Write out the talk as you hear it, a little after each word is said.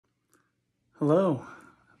Hello,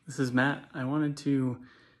 this is Matt. I wanted to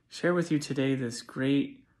share with you today this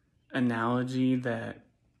great analogy that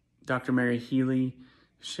Dr. Mary Healy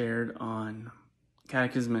shared on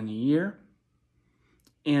Catechism in a Year.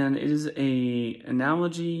 And it is an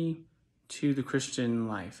analogy to the Christian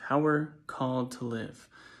life, how we're called to live,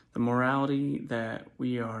 the morality that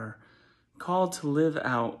we are called to live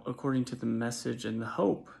out according to the message and the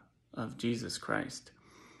hope of Jesus Christ.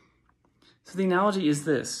 So the analogy is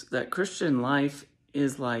this, that Christian life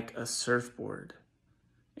is like a surfboard,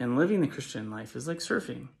 and living the Christian life is like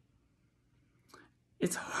surfing.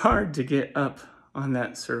 It's hard to get up on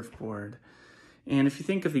that surfboard. And if you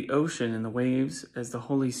think of the ocean and the waves as the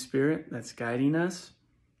Holy Spirit that's guiding us,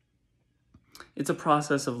 it's a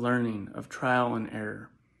process of learning, of trial and error.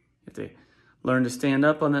 You have to learn to stand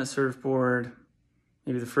up on that surfboard.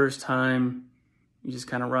 Maybe the first time you just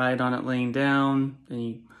kind of ride on it laying down, then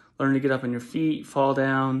you learn to get up on your feet, fall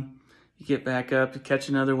down, you get back up, you catch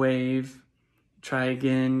another wave, try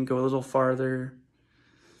again, go a little farther,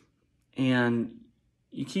 and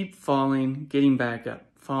you keep falling, getting back up,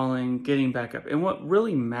 falling, getting back up. And what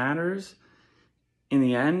really matters in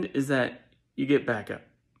the end is that you get back up.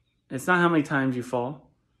 It's not how many times you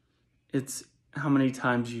fall, it's how many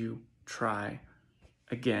times you try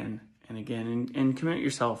again and again and commit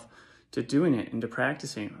yourself to doing it and to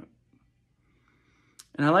practicing it.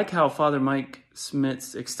 And I like how Father Mike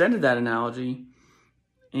Smits extended that analogy,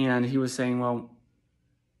 and he was saying, well,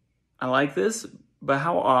 I like this, but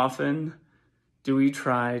how often do we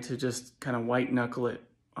try to just kind of white knuckle it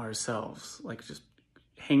ourselves, like just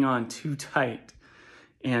hang on too tight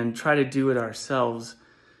and try to do it ourselves,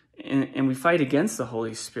 and we fight against the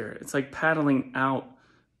Holy Spirit. It's like paddling out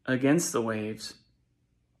against the waves.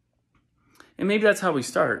 And maybe that's how we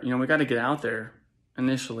start. We got to get out there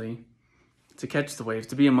initially to catch the waves,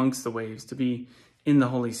 to be amongst the waves, to be in the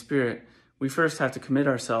Holy Spirit. We first have to commit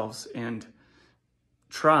ourselves and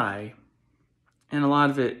try. And a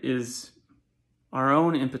lot of it is our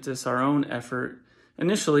own impetus, our own effort,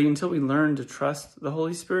 initially until we learn to trust the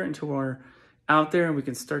Holy Spirit, until we're out there and we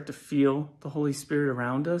can start to feel the Holy Spirit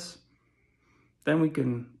around us. Then we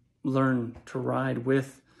can learn to ride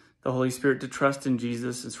with the Holy Spirit, to trust in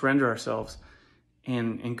Jesus and surrender ourselves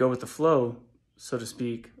and go with the flow, so to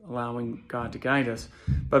speak, allowing God to guide us.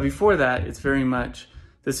 But before that, it's very much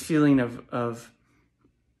this feeling of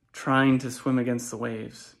trying to swim against the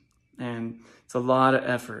waves. And it's a lot of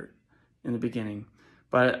effort in the beginning.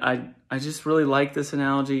 But I just really like this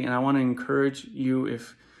analogy, and I want to encourage you,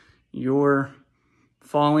 if you're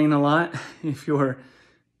falling a lot, if you're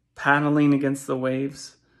paddling against the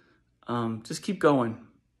waves, just keep going,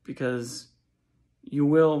 because you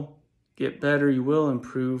will get better, you will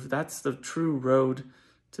improve. That's the true road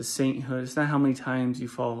to sainthood. It's not how many times you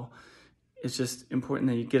fall. It's just important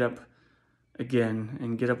that you get up again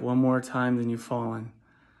and get up one more time than you've fallen.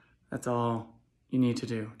 That's all you need to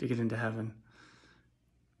do to get into heaven.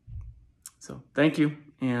 So thank you,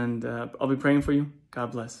 and I'll be praying for you.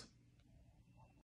 God bless.